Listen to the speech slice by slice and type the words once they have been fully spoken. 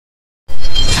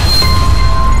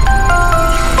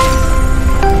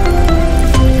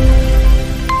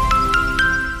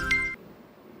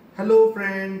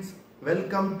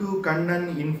Welcome to Kannan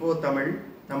info Tamil.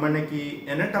 நம்ம இன்னைக்கு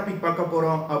என்ன டாபிக் பார்க்க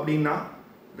போறோம் அப்படின்னா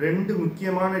ரெண்டு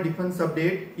முக்கியமான டிஃபென்ஸ்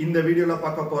அப்டேட் இந்த வீடியோல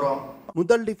பார்க்க போறோம்.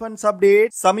 முதல் டிஃபென்ஸ்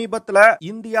அப்டேட், சமீபத்துல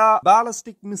இந்தியா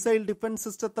பாலிஸ்டிக் மிசைல் டிஃபென்ஸ்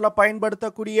சிஸ்டத்துல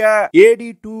பயன்படுத்தக்கூடிய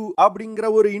AD-2 அப்படிங்கிற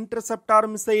ஒரு இன்டர்செப்டார்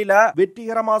மிசைல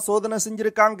வெற்றிகரமா சோதனை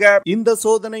செஞ்சிருக்காங்க. இந்த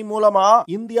சோதனை மூலமா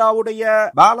இந்தியாவுடைய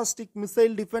பாலிஸ்டிக்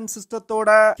மிசைல் டிஃபென்ஸ் சிஸ்டத்தோட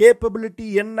கேப்பபிலிட்டி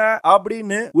என்ன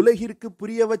அப்படின்னு உலகிற்கு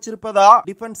புரிய வச்சிருப்பதா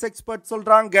டிஃபென்ஸ் எக்ஸ்பர்ட்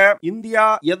சொல்றாங்க. இந்தியா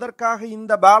எதற்காக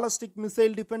இந்த பாலிஸ்டிக்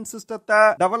மிசைல் டிஃபென்ஸ் சிஸ்டத்தை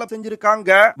டெவலப்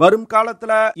செஞ்சிருக்காங்க, வரும்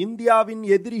காலத்துல இந்தியாவின்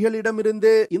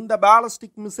எதிரிகளிடமிருந்து இந்த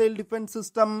பாலிஸ்டிக் மிசைல் டிஃபென்ஸ்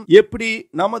சிஸ்டம் எப்படி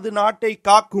நமது நாட்டை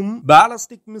காக்கும்,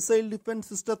 பாலிஸ்டிக் மிசைல் டிஃபென்ஸ்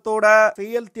சிஸ்டத்தோட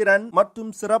செயல்திறன்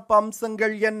மற்றும் சிறப்பு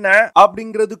அம்சங்கள் என்ன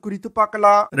அப்படிங்கிறது குறித்து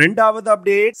பார்க்கலாம். இரண்டாவது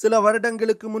அப்டேட், சில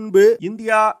வருடங்களுக்கு முன்பு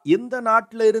இந்தியா எந்த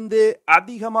நாட்டில இருந்து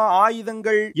அதிகமா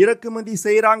ஆயுதங்கள் இறக்குமதி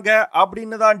செய்யறாங்க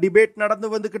அப்படின்னு தான் டிபேட் நடந்து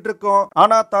வந்துகிட்டு இருக்கோம்.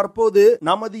 ஆனா தற்போது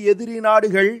நமது எதிரி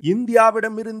நாடுகள்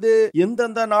இந்தியாவிடம் இருந்து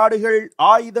எந்தெந்த நாடுகள்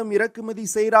ஆயுதம் இறக்குமதி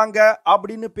செய்யறாங்க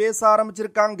அப்படின்னு பேச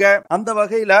ஆரம்பிச்சிருக்காங்க. அந்த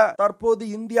வகையில தற்போது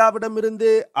இந்தியாவிடம் இருந்து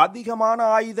அதிகமான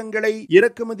ஆயுதங்களை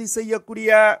இறக்குமதி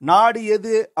செய்யக்கூடிய நாடு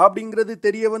எது அப்படிங்கிறது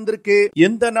தெரிய வந்திருக்கு.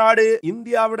 எந்த நாடு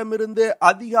இந்தியாவிடம் இருந்து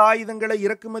அதிக ஆயுதங்களை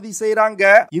இறக்குமதி செய்யறாங்க,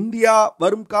 இந்தியா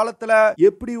வரும் காலத்துல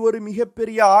எப்படி ஒரு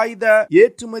மிகப்பெரிய ஆயுத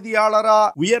ஏற்றுமதியாளரா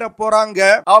உயர போறாங்க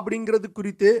அப்படிங்கிறது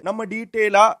குறித்து நம்ம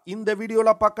டீடைலா இந்த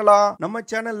வீடியோல பார்க்கலாம். நம்ம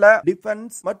சேனல்ல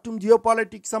டிஃபென்ஸ் மற்றும்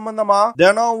ஜியோபாலிட்டிக்ஸ் சம்பந்தமா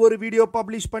தினம் ஒரு வீடியோ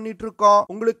பப்ளிஷ் பண்ணிட்டு இருக்கோம்.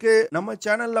 உங்களுக்கு நம்ம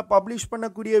சேனல்ல பப்ளிஷ்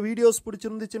பண்ணக்கூடிய வீடியோஸ்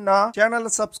பிடிச்சிருந்துச்சுன்னா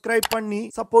சேனலை சப்ஸ்கிரைப் பண்ணி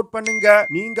சப்போர்ட் பண்ணுங்க.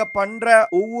 நீங்க பண்ற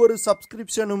ஒவ்வொரு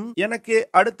சப்ஸ்கிரிப்ஷனும் எனக்கு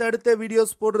அடுத்தடுத்த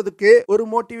வீடியோஸ் போடுறதுக்கு ஒரு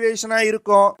மோட்டிவேஷனா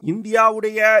இருக்கும்.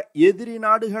 இந்தியாவுடைய எதிரி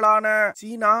நாடுகளான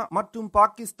சீனா மற்றும்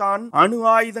பாகிஸ்தான் அணு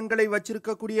ஆயுதங்களை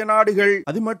வச்சிருக்கக்கூடிய நாடுகள்.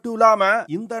 அது மட்டும் இல்லாம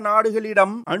இந்த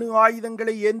நாடுகளிடம் அணு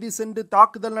ஆயுதங்களை ஏந்தி சென்று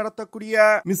தாக்குதல் நடத்தக்கூடிய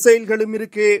மிசைல்களும்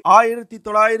இருக்கு.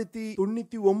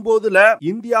 1999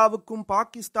 இந்தியாவுக்கும்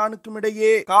பாகிஸ்தானுக்கும்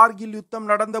இடையே கார்கில் யுத்தம்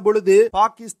நடந்த பொழுது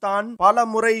பாகிஸ்தான் பல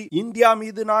முறை இந்தியா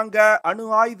மீது நாங்க அணு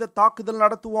ஆயுத தாக்குதல்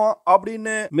நடத்துவோம்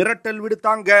அப்படின்னு மிரட்டல்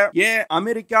விடுத்தாங்க. ஏன்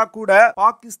அமெரிக்கா கூட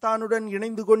பாகிஸ்தானுடன்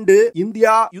இணைந்து கொண்டு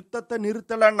இந்தியா யுத்தத்தை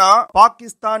நிறுத்தலன்னா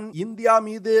பாகிஸ்தான் இந்தியா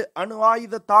மீது அணு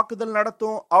ஆயுத தாக்குதல்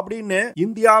நடத்தும் அப்படின்னு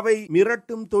இந்தியாவை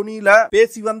மிரட்டும் தொனியில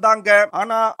பேசி வந்தாங்க.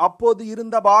 ஆனா அப்போது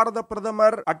இருந்த பாரத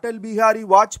பிரதமர் அடல் பிஹாரி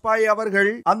வாஜ்பாய்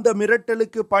அவர்கள் அந்த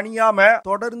மிரட்டலுக்கு பணியாம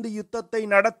தொடர்ந்து யுத்தத்தை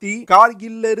நடத்தி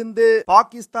கார்கில் இருந்து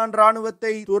பாகிஸ்தான்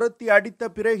ராணுவத்தை துரத்தி அடித்த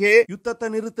பிறகே யுத்தத்தை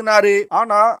நிறுத்தினாரு.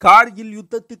 ஆனா கார்கில்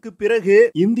யுத்தத்துக்கு பிறகு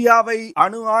இந்தியாவை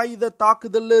அணு ஆயுத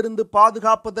தாக்குதலில் இருந்து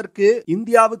பாதுகாப்பதற்கு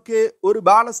இந்தியாவுக்கு ஒரு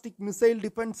பாலிஸ்டிக் மிசைல்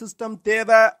டிஃபென்ஸ் சிஸ்டம்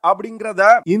தேவை அப்படிங்கறத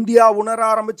இந்தியா உணர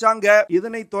ஆரம்பிச்சாங்க.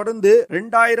 இதனை தொடர்ந்து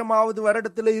 2000வது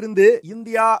வருடத்துல இருந்து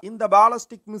இந்தியா இந்த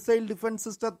பாலிஸ்டிக் மிசைல் டிஃபென்ஸ்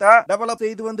சிஸ்டத்தை டெவலப்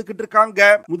செய்து வந்துகிட்டு இருக்காங்க.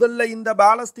 முதல்ல இந்த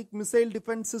ballistic missile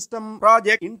defence system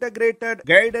project integrated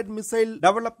guided missile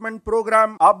development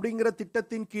program அப்படிங்கிற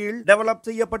திட்டத்தின் கீழ் டெவலப்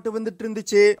செய்யப்பட்டு வந்துட்டு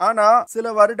இருந்துச்சு. ஆனா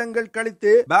சில வருடங்கள்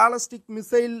கழித்து பாலிஸ்டிக்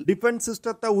மிசைல் டிஃபென்ஸ்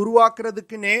சிஸ்டத்தை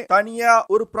உருவாக்குறதுக்குனே தனியா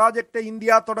ஒரு ப்ராஜெக்டை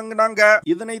இந்தியா தொடங்கினாங்க.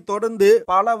 இதனை தொடர்ந்து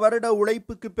பல வருட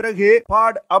உழைப்புக்கு பிறகு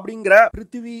பாட் அப்படிங்கிற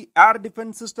பிரித்வி ஏர்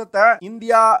டிஃபென்ஸ் சிஸ்டத்தை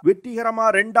இந்தியா வெற்றிகரமா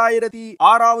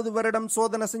 2006வது வருடம்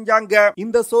சோதனை செஞ்சாங்க.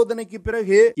 இந்த சோதனைக்கு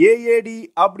பிறகு AAD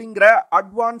அப்படிங்கிற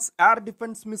அட்வான்ஸ் ஏர்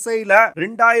டிஃபென்ஸ் மிசைல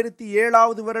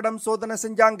 2007வது வருடம் சோதனை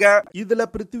செஞ்சாங்க. இதுல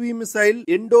பிரித்வி மிசைல்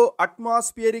எண்டோ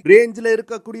அட்மாஸ்பியரிக் ரேஞ்சில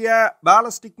இருக்கக்கூடிய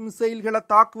பாலிஸ்டிக் மிசைல்களை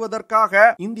தாக்குவதற்காக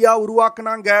இந்தியா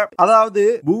உருவாக்குனாங்க. அதாவது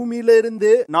பூமியில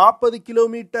இருந்து 40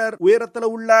 கிலோமீட்டர் உயரத்துல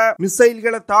உள்ள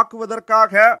மிசைல்களை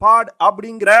தாக்குவதற்காக பாட்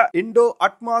அப்படிங்கிற எண்டோ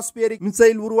அட்மாஸ்பியரிக்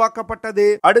மிசைல் உருவாக்கப்பட்டது.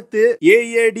 அடுத்து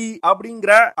AAD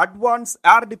அப்படிங்கிற advance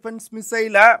air defence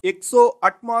மிசைல Exo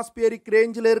atmospheric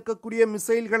ரேஞ்சில இருக்கக்கூடிய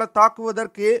மிசைல்களை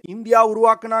தாக்குவதற்கு இந்தியா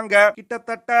உருவாக்குனாங்க.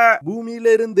 கிட்டத்தட்ட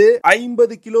பூமியில இருந்து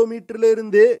 50 கிலோமீட்டர்ல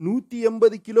இருந்து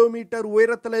 180 கிலோமீட்டர்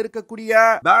உயரத்துல இருக்கக்கூடிய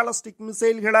பாலிஸ்டிக்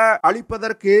மிசைல்களை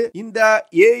அழிப்பதற்கு இந்த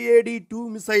AAD-2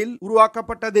 மிசைல்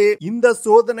உருவாக்கப்பட்டது. இந்த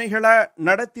சோதனைகளை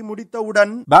நடத்தி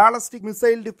முடித்தவுடன் பாலிஸ்டிக்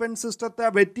மிசைல் டிஃபென்ஸ் சிஸ்டத்தை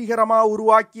வெற்றிகரமா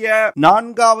உருவாக்கிய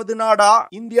 4வது நாடா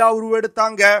இந்தியா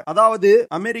உருவெடுத்தாங்க. அதாவது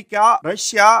அமெரிக்கா,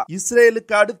 ரஷ்யா,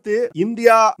 இஸ்ரேலுக்கு அடுத்து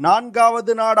இந்தியா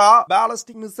 4வது நாடா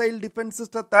பாலிஸ்டிக் மிசைல் டிஃபென்ஸ்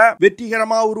சிஸ்டத்தை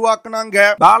வெற்றிகரமா உருவாக்குனாங்க.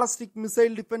 Ballistic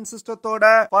missile defence சிஸ்டத்தோட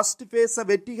first face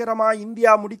வெற்றிகரமா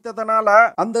இந்தியா முடித்ததனால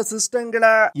அந்த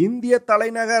சிஸ்டங்களை இந்திய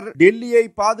தலைநகர் டெல்லியை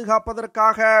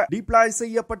பாதுகாப்பதற்காக டிப்ளாய் டிப்ளாய்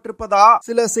செய்யப்பட்டிருப்பதா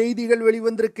சில செய்திகள்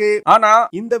வெளிவந்திருக்கு. ஆனா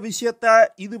இந்த விஷயத்தை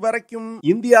இதுவரைக்கும்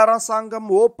இந்திய அரசாங்கம்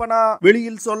ஓபனா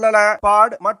வெளியில் சொல்லல.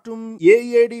 பாட் மற்றும்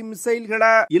AAD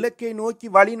மிசைல்களை இலக்கை நோக்கி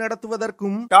வழி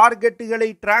நடத்துவதற்கும் டார்கெட்டுகளை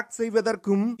ட்ராக்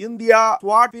செய்வதற்கும் India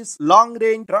swordfish long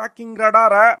range tracking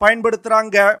ரடாரை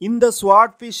பயன்படுத்துறாங்க. இந்த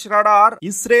ஸ்வார்ட்ஃபிஷ் ரடார்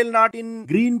இஸ்ரேல் நாட்டின்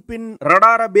கிரீன் பின்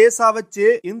ரடாரை பேஸா வச்சு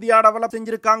இந்தியா டெவலப்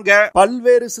செஞ்சிருக்காங்க.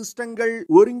 பல்வேறு சிஸ்டங்கள்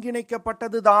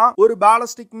ஒருங்கிணைக்கப்பட்டதுதான் ஒரு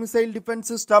பாலிஸ்டிக் மிசைல் டிஃபென்ஸ்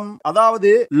சிஸ்டம்.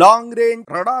 அதாவது long range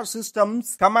radar systems,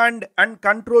 command and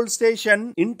control station,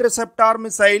 interceptor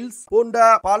missiles போன்ற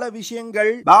பல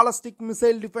விஷயங்கள் பாலிஸ்டிக்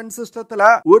மிசைல் டிஃபென்ஸ் சிஸ்டத்துல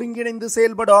ஒருங்கிணைந்து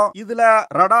செயல்படும். இதுல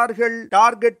ரடார்கள்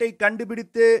டார்கெட்டை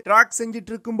கண்டுபிடித்து ட்ராக்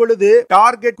செஞ்சிட்டு இருக்கும் பொழுது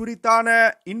டார்கெட் குறித்தான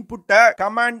இன்புட்டை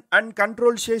கமாண்ட் அண்ட்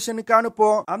கண்ட்ரோல் ஸ்டேஷனுக்கு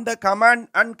அனுப்பும். அந்த கமாண்ட்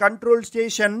அண்ட் கண்ட்ரோல்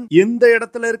ஸ்டேஷன் எந்த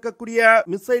இடத்துல இருக்கக்கூடிய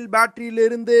மிசைல் பேட்டரியில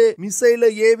இருந்து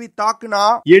மிசைலை ஏவி தாக்குனா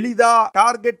எளிதா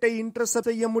டார்கெட்டை இன்டர்செப்ட்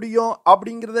செய்ய முடியும்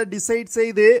அப்படிங்கறத டிசைட்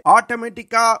செய்து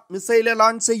ஆட்டோமேட்டிக்கா மிசைலை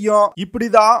லான்ச் செய்யும்.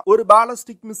 இப்படிதான் ஒரு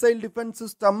பாலிஸ்டிக் மிசைல் டிஃபென்ஸ்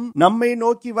சிஸ்டம் நம்மை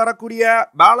நோக்கி வரக்கூடிய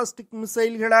பாலிஸ்டிக்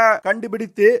மிசைல்களை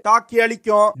கண்டுபிடித்து தாக்கி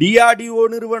அளிக்கும். DRDO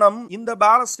நிறுவனம் இந்த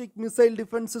பாலிஸ்டிக் மிசைல்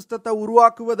டிஃபென்ஸ் சிஸ்டத்தை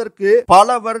உருவாக்குவதற்கு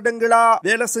பல வருடங்களா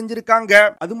வேலை செஞ்சிருக்காங்க.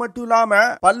 அது மட்டும் இல்லாம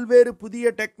பல்வேறு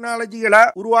புதிய டெக்னாலஜிகளை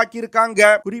உருவாக்கி இருக்காங்க.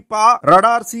 குறிப்பா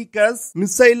ரடார் சீக்கர்ஸ்,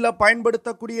 மிசைல்ல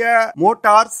பயன்படுத்தக்கூடிய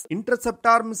மோட்டார்ஸ்,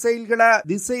 இன்டர்செப்டார் மிசைல்களை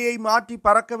திசையை மாற்றி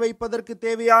பறக்க வைப்பதற்கு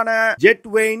தேவையான jet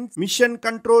veins, mission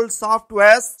control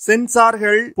softwares,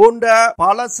 சென்சார்கள் போன்ற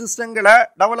பல சிஸ்டங்களை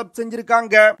டெவலப்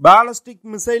செஞ்சிருக்காங்க. பாலிஸ்டிக்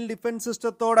மிசைல் டிஃபென்ஸ்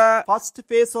சிஸ்டத்தோட ஃபர்ஸ்ட்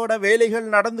பேஸோட வேலைகள்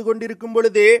நடந்து கொண்டிருக்கும்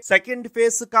பொழுது செகண்ட்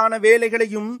பேஸுக்கான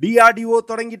வேலைகளையும் DRDO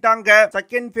தொடங்கிட்டாங்க.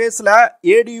 செகண்ட் பேஸ்ல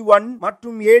AD-1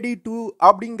 மற்றும் AD-2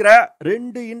 அப்படிங்கிற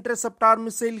 2 இன்டர்செப்டார்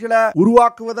மிசைல்களை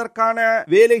உருவாக்குவதற்கான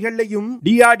வேலைகளையும்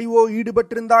DRDO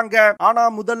ஈடுபட்டிருந்தாங்க. ஆனா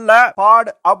முதல்ல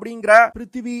பாட் அப்படிங்கிற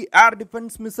பிரித்வி ஏர்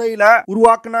டிஃபென்ஸ் மிசைல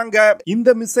உருவாக்குனாங்க. இந்த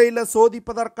மிசைல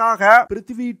சோதிப்பதற்காக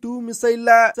பிரித்வி 2 மிசைல்ல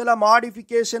சில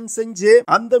மாடிஃபிகேஷன் செஞ்சு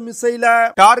அந்த மிசைல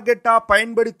டார்கெட்டா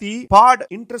பயன்படுத்தி பாட்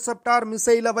இன்டர்செப்டார்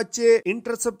மிசைல வச்சு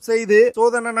இன்டர்செப்ட் செய்து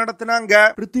சோதனை நடத்தினாங்க.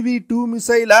 பிரித்வி 2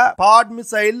 மிசைல பாட்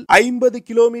மிசைல் 50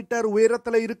 கிலோமீட்டர்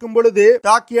உயரத்துல இருக்கும் பொழுது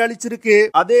தாக்கி அளிச்சிருக்கு.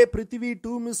 அதே பிரித்வி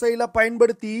 2 மிசைல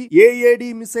பயன்படுத்தி AAD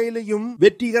மிசைலையும்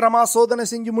வெற்றிகரமா சோதனை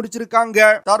செஞ்சு முடிச்சிருக்காங்க.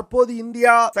 தற்போது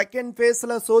இந்தியா செகண்ட்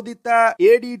பேஸ்ல சோதித்த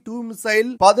AD-2 மிசைல்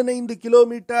 15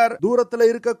 கிலோமீட்டர் தூரத்துல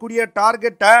இருக்கக்கூடிய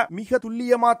டார்கெட்டை மிக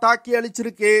துல்லியமா தாக்கி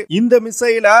அளிச்சிருக்கு. இந்த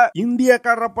மிசைல இந்திய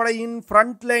கடற்படையின்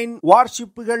ஃப்ரண்ட் லைன்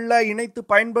வார்ஷிப்புகள்ல இணைத்து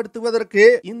பயன்படுத்துவதற்கு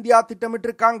இந்தியா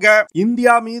திட்டமிட்டிருக்காங்க.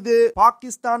 இந்தியா மீது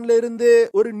பாகிஸ்தான்ல இருந்து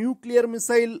ஒரு நியூக்ளியர்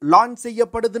மிசைல் லான்ச்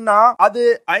செய்யப்படுதுன்னா அது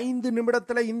 5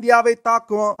 நிமிடத்துல இந்தியாவை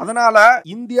தாக்கும். அதனால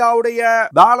இந்தியாவுடைய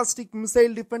பாலிஸ்டிக்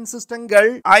மிசைல் டிஃபென்ஸ் சிஸ்டங்கள்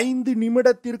 5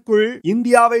 நிமிடத்திற்குள்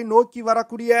இந்தியாவை நோக்கி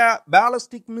வரக்கூடிய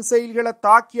பாலிஸ்டிக் மிசைல்களை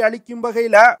தாக்கி அளிக்கும்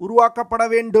வகையில உருவாக்கப்பட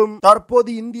வேண்டும்.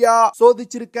 தற்போது இந்தியா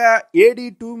சோதிச்சிருக்க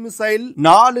AD-2 மிசைல்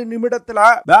 4 நிமிடத்துல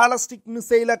பாலிஸ்டிக்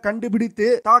மிசைலை கண்டுபிடித்து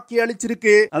தாக்கி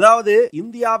அளிச்சிருக்கு. அதாவது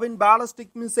இந்தியாவின்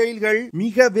பாலிஸ்டிக் மிசைல்கள்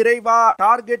மிக விரைவா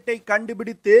டார்கெட்டை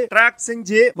கண்டுபிடித்து ட்ராக்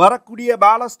செஞ்சு வரக்கூடிய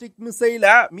பாலிஸ்டிக் மிசைல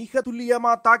மிக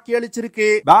துல்லியமா தாக்கி அளிச்சிருக்கு.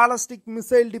 பாலிஸ்டிக்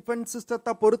மிசைல் டிஃபென்ஸ்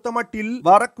சிஸ்டத்தை பொறுத்தமட்டில்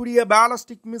வரக்கூடிய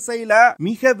பாலிஸ்டிக் மிசைல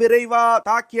மிக விரைவா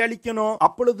தாக்கி அளிக்கணும்.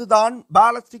 அப்பொழுதுதான்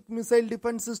பாலிஸ்டிக் மிசைல்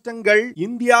டிஃபென்ஸ் சிஸ்டங்கள்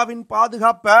இந்தியாவின்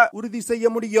பாதுகாப்பை உறுதி செய்ய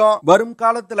முடியும். வரும்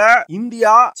காலத்துல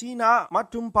இந்தியா, சீனா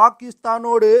மற்றும்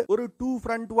பாகிஸ்தானோடு ஒரு 2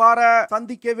 ஃப்ரண்ட் வார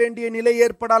சந்திக்க வேண்டிய நிலை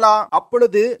ஏற்படலாம்.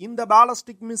 அப்பொழுது இந்த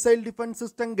பாலிஸ்டிக் மிசைல் டிஃபென்ஸ்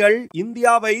சிஸ்டங்கள்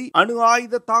இந்தியாவை அணு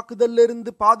ஆயுத தாக்குதலில்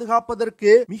இருந்து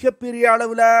பாதுகாப்பதற்கு மிகப்பெரிய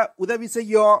அளவுல உதவி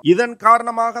செய்யும். இதன்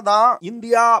காரணமாக தான்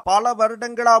இந்தியா பல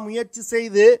வருடங்களா முயற்சி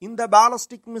செய்து இந்த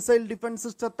பாலிஸ்டிக் மிசைல் டிஃபென்ஸ்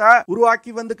சிஸ்டத்தை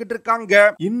உருவாக்கி வந்துகிட்டு இருக்காங்க.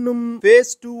 இன்னும்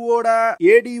பேஸ் 2 ஓட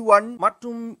AD-1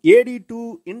 மற்றும் AD-2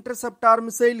 இன்டர்செப்டார்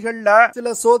மிசைல்கள்ல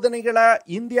சில சோதனைகளை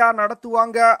இந்தியா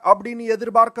நடத்துவாங்க அப்படின்னு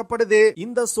எதிர்பார்க்கப்படுது.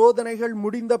 இந்த சோதனைகள்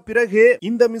முடிந்த பிறகு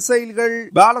இந்த மிசைல்கள்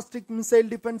பாலிஸ்டிக் மிசைல்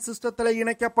டிஃபென்ஸ் சிஸ்டத்துல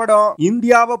இணைக்கப்படும்.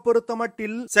 இந்தியாவை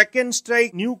பொறுத்தமட்டில் செகண்ட்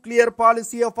ஸ்ட்ரைக் நியூக்ளியர்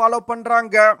பாலிசியை ஃபாலோ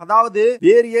பண்றாங்க. அதாவது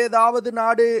வேறு ஏதாவது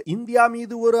நாடு இந்தியா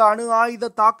மீது ஒரு அணு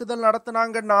ஆயுத தாக்குதல்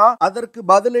நடத்தினாங்கன்னா அதற்கு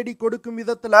பதிலடி கொடுக்கும்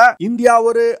விதத்துல இந்தியா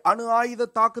ஒரு அணு ஆயுத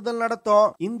தாக்குதல் நடத்தும்.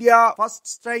 இந்தியா ஃபர்ஸ்ட்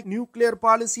ஸ்ட்ரைக் நியூக்ளியர்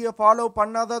பாலிசியை ஃபாலோ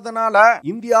பண்ணாததனால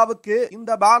இந்தியாவுக்கு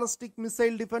இந்த பாலிஸ்டிக்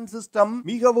மிசைல் டிஃபென்ஸ் சிஸ்டம்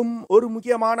மிகவும் ஒரு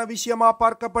முக்கியமான விஷயமா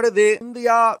பார்க்கப்படுது.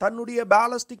 இந்தியா தன்னுடைய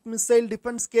பாலிஸ்டிக் மிசைல்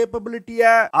டிஃபென்ஸ்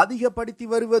கேப்பபிலிட்டியை அதிகப்படுத்தி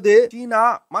வருவது சீனா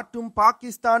மற்றும்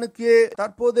பாகிஸ்தானுக்கு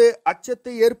தற்போது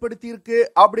அச்சத்தை ஏற்படுத்தி இருக்கு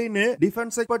அப்படின்னு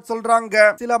டிஃபென்ஸ் எக்ஸ்பர்ட் சொல்றாங்க.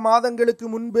 சில மாதங்களுக்கு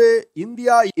முன்பு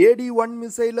இந்தியா AD-1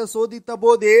 மிசைல சோதித்த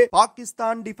போதே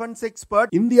பாகிஸ்தான் டிஃபென்ஸ்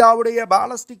எக்ஸ்பர்ட் இந்தியாவுடைய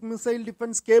பாலிஸ்டிக் மிசைல்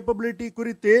டிஃபென்ஸ் கேப்பபிலிட்டி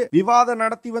குறித்து விவாதம்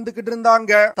நடத்தி வந்துகிட்டு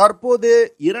இருந்தாங்க. தற்போது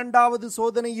இரண்டாவது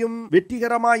சோதனையும்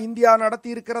வெற்றிகரமா இந்தியா நடத்தி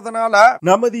இருக்கிறதுனால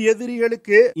நமது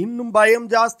எதிரிகளுக்கு இன்னும் பயம்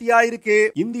ஜாஸ்தியா இருக்கு.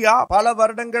 இந்தியா பல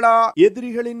வருடங்களா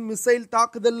எதிரிகளின் மிசைல்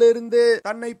தாக்குதல்ல இருந்து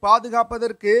தன்னை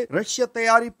பாதுகாப்பதற்கு ரஷ்ய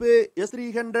தயாரிப்பு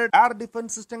S-300 ஏர்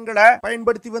டிஃபென்ஸ் சிஸ்டங்களை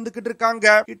பயன்படுத்தி வந்துகிட்டு இருக்காங்க.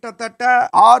 கிட்டத்தட்ட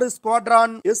 6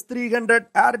 ஸ்குவாட்ரான் S-300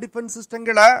 ஏர் டிஃபென்ஸ்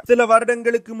சிஸ்டங்களை சில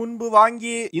வருடங்களுக்கு முன்பு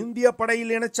வாங்கி இந்திய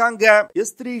படையில் இணைச்சாங்க.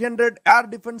 S-300 ஏர்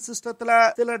டிஃபென்ஸ் சிஸ்டத்துல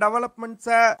சில டெவலப்மெண்ட்ஸ்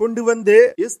கொண்டு வந்து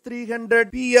S-300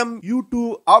 PM-U2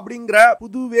 அப்படிங்கிற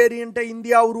புது வேரியன்ட்டை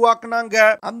இந்தியா உருவாக்குனாங்க.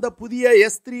 அந்த புதிய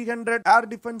S-300 ஏர்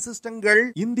டிஃபென்ஸ் சிஸ்டங்கள்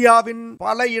இந்தியாவின்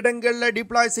பல இடங்கள்ல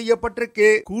டிப்ளாய் செய்யப்பட்டிருக்கு.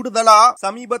 கூடுதலா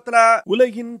சமீபத்துல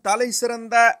உலகின் தலை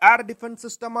சிறந்த air defence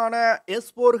சிஸ்டமான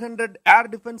S-400 air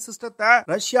defence சிஸ்டத்தை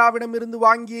ரஷ்யாவிடம் இருந்து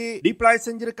வாங்கி டிப்ளாய்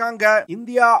செஞ்சிருக்காங்க.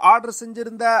 India order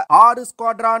செஞ்சிருந்த 6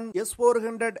 squadron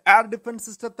S-400 air defence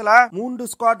சிஸ்டத்துல 3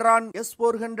 ஸ்குவாட்ரான்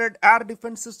S-400 ஏர்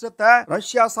டிஃபென்ஸ் சிஸ்டத்தை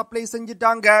ரஷ்யா சப்ளை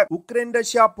செஞ்சிட்டாங்க. உக்ரைன்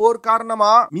ரஷ்யா போர்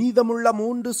காரணமா மீதமுள்ள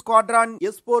 3 ஸ்குவாட்ரான்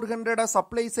S-400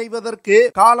 சப்ளை செய்வதற்கு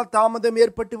கால தாமதம்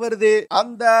ஏற்பட்டு வருது.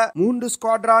 அந்த 3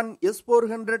 ஸ்குவாட்ரான்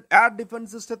S-400 ஏர்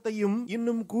டிஃபென்ஸ் சிஸ்டத்தையும்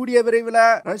இன்னும் கூடிய விரைவில்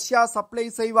ரஷ்யா சப்ளை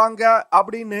செய்வாங்க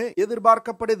அப்படின்னு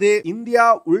எதிர்பார்க்கப்படுது. இந்தியா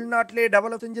உள்நாட்டிலே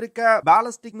டெவலப் செஞ்சிருக்க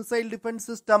பாலிஸ்டிக் மிசைல் டிஃபென்ஸ்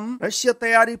சிஸ்டம் ரஷ்ய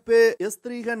தயாரிப்பு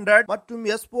S-300 மற்றும்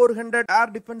S-400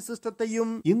 ஏர் டிஃபென்ஸ்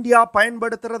சிஸ்டத்தையும் இந்தியா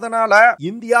பயன்படுத்துறதுனால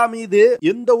இந்தியா மீது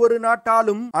எந்த ஒரு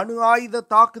நாட்டாலும் அணு ஆயுத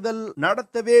தாக்குதல்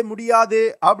நடத்தவே முடியாது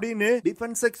அப்படின்னு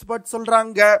டிஃபென்ஸ் எக்ஸ்பர்ட்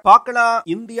சொல்றாங்க. பார்க்கலாம்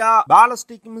இந்தியா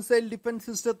பாலிஸ்டிக் மிசைல் டிஃபென்ஸ்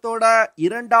சிஸ்டத்தோட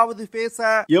இரண்டாவது பேஸ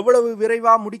எவ்வளவு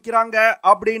விரைவா முடிக்கிறாங்க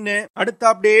அப்படின்னு. அடுத்த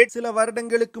அப்டேட், சில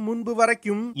வருடங்களுக்கு முன்பு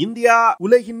வரைக்கும் இந்தியா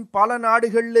உலகின் பல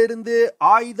நாடுகள்ல இருந்து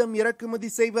ஆயுதம் இறக்குமதி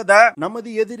செய்வத நமது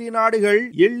எதிரி நாடுகள்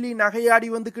எள்ளி நகையாடி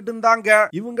வந்துகிட்டு இருந்தாங்க.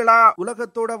 இவங்களா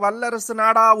உலகத்தோட வல்லரசு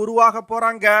நாடா உருவாக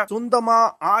போறாங்க, சொந்தமா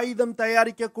ஆயுதம்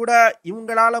தயாரிக்க கூட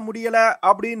இவங்களால முடியல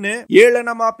அப்படின்னு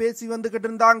ஏளனமா பேசி வந்துகிட்டு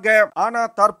இருந்தாங்க. ஆனா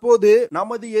தற்போது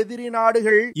நமது எதிரி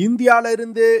நாடுகள் இந்தியால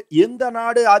இருந்து எந்த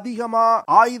நாடு அதிகமா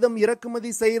ஆயுதம்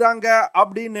இறக்குமதி செய்யறாங்க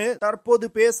அப்படின்னு தற்போது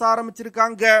பேச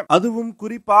ஆரம்பிச்சிருக்காங்க. அதுவும்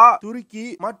குறிப்பா துருக்கி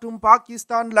மற்றும்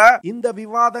பாகிஸ்தான்ல இந்த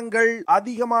விவாதங்கள்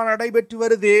அதிகமா நடைபெற்று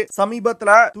வருது.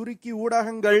 சமீபத்துல துருக்கி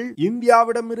ஊடகங்கள்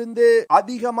இந்தியாவிடம் இருந்து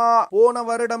அதிகமா போன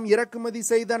வருடம் இறக்குமதி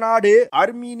செய்த நாடு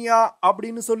அர்மீனியா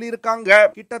அப்படின்னு சொல்லியிருக்காங்க.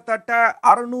 கிட்டத்தட்ட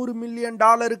 $600 மில்லியன்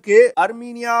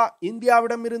அர்மீனியா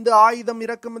இந்தியாவிடம் இருந்து ஆயுதம்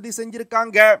இறக்குமதி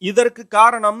செஞ்சிருக்காங்க. இதற்கு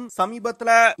காரணம்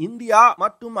சமீபத்துல இந்தியா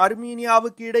மற்றும்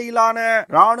அர்மீனியாவுக்கு இடையிலான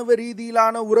ராணுவ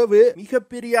ரீதியிலான உறவு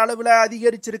மிகப்பெரிய அளவுல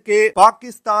அதிகரிச்சிருக்கு.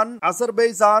 பாகிஸ்தான்,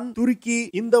 அசர்பைஜான், துருக்கி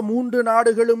இந்த 3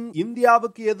 நாடுகளும்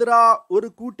இந்தியாவுக்கு எதிராக ஒரு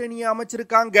கூட்டணியை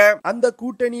அமைச்சிருக்காங்க. அந்த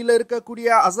கூட்டணியில இருக்கக்கூடிய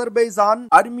அசர்பைஜான்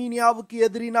அர்மீனியாவுக்கு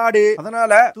எதிரி நாடு.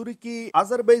 அதனால துருக்கி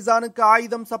அசர்பைஜானுக்கு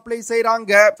ஆயுதம் சப்ளை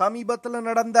செய்யறாங்க. சமீபத்தில்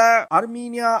நடந்த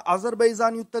அர்மீனியா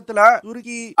அசர்பைஜான் யுத்தத்துல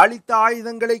துருக்கி அளித்த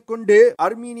ஆயுதங்களை கொண்டு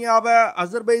அர்மீனியாவை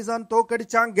அசர்பைஜான்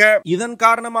தோக்கடிச்சாங்க. இதன்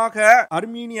காரணமாக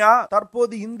அர்மீனியா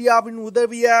தற்போது இந்தியாவின்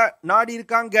உதவிய நாடி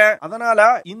இருக்காங்க. அதனால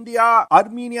இந்தியா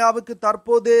அர்மீனியாவுக்கு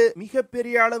தற்போது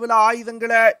மிகப்பெரிய அளவில்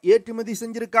ஆயுதங்களை ஏற்றுமதி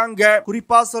செஞ்சிருக்காங்க.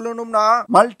 குறிப்பா சொல்லணும்னா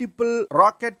multiple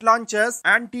rocket launchers,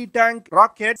 anti tank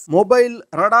rockets, mobile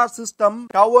radar system,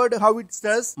 டவர்டு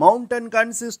ஹவுட்சர்ஸ், mountain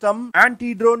கன் சிஸ்டம்,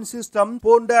 ஆன்டி ட்ரோன் சிஸ்டம்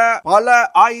போன்ற பல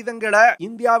ஆயுதங்களை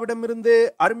இந்தியாவிடமிருந்து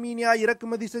அர்மீனியா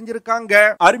இறக்குமதி செஞ்சிருக்காங்க.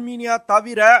 அர்மீனியா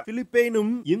தவிர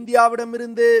பிலிப்பைனும்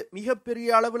இந்தியாவிடமிருந்து மிகப்பெரிய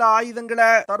அளவில்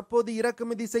ஆயுதங்களை தற்போது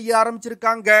இறக்குமதி செய்ய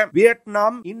ஆரம்பிச்சிருக்காங்க.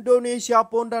 வியட்நாம், இந்தோனேஷியா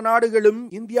போன்ற நாடுகளும்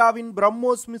இந்தியாவின்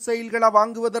பிரம்மோஸ் மிசைல்களை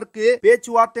வாங்குவதற்கு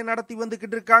பேச்சுவார்த்தை நடத்தி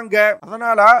வந்துகிட்டு இருக்காங்க.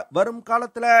 அதனால வரும்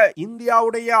காலத்துல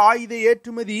இந்தியாவுடைய ஆயுத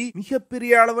ஏற்றுமதி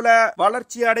மிகப்பெரிய அளவுல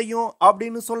வளர்ச்சி அடையும்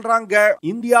அப்படின்னு சொல்றாங்க.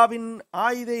 இந்தியாவின்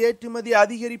ஆயுத ஏற்றுமதி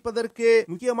அதிகரிப்பதற்கு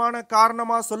முக்கியமான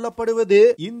காரணமா சொல்லப்படுவது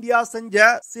இந்தியா செஞ்ச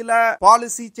சில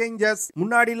பாலிசி சேஞ்சஸ்.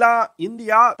 முன்னாடிலாம்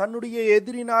இந்தியா தன்னுடைய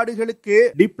எதிரி நாடுகளுக்கு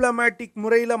டிப்ளமேட்டிக்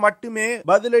முறையில மட்டுமே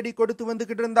பதிலடி கொடுத்து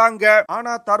வந்துகிட்டு இருந்தாங்க.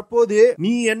 ஆனா தற்போது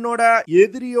நீ என்னோட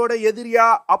எதிரியோட எதிரியா,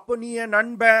 அப்ப நீ என்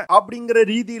நண்பன் அப்படிங்கிற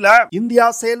ரீதியில இந்தியா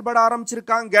செயல்பட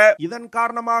ஆரம்பிச்சிருக்காங்க. இதன்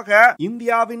காரணமாக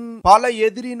இந்தியாவின் பல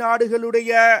எதிரி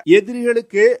நாடுகளுடைய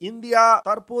எதிரிகளுக்கு இந்தியா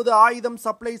தற்போது ஆயுதம்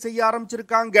சப்ளை செய்ய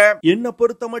ஆரம்பிச்சிருக்காங்க. என்ன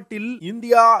பொறுத்தமட்டில்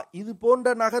இந்தியா இது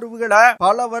போன்ற நகர்வுகளை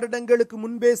பல வருடங்களுக்கு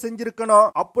முன்பே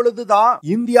செஞ்சிருக்கணும். அப்பொழுதுதான்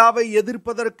இந்தியாவை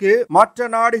எதிர்ப்பதற்கு மற்ற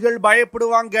நாடுகள்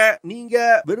பயப்படுவாங்க. நீங்க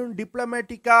வெறும்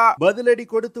டிப்ளமேட்டிக்கா பதிலடி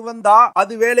கொடுத்து வந்தா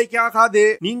அது வேலைக்காகாது.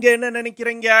 நீங்க என்ன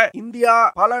நினைக்கிறீங்க? இந்தியா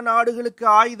பல நாடுகளுக்கு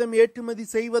ஆயுதம் ஏற்றுமதி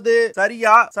செய்வது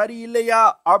சரியா சரியில்லையா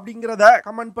அப்படிங்கறத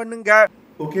கமெண்ட் பண்ணுங்க.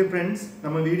 ஓகே ஃப்ரெண்ட்ஸ்,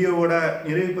 நம்ம வீடியோவோட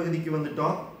நிறைவு பகுதிக்கு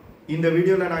வந்துட்டோம். இந்த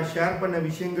வீடியோல நான் ஷேர் பண்ண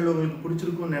விஷயங்கள் உங்களுக்கு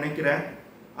பிடிச்சிருக்கும்னு நினைக்கிறேன்.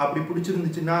 அப்படி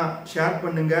பிடிச்சிருந்துச்சுன்னா ஷேர்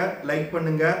பண்ணுங்க, லைக்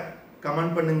பண்ணுங்க,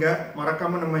 கமெண்ட் பண்ணுங்க.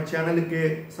 மறக்காம நம்ம சேனலுக்கு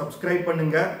சப்ஸ்கிரைப்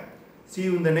பண்ணுங்க. See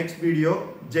you in the next video.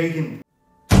 Jai Hind.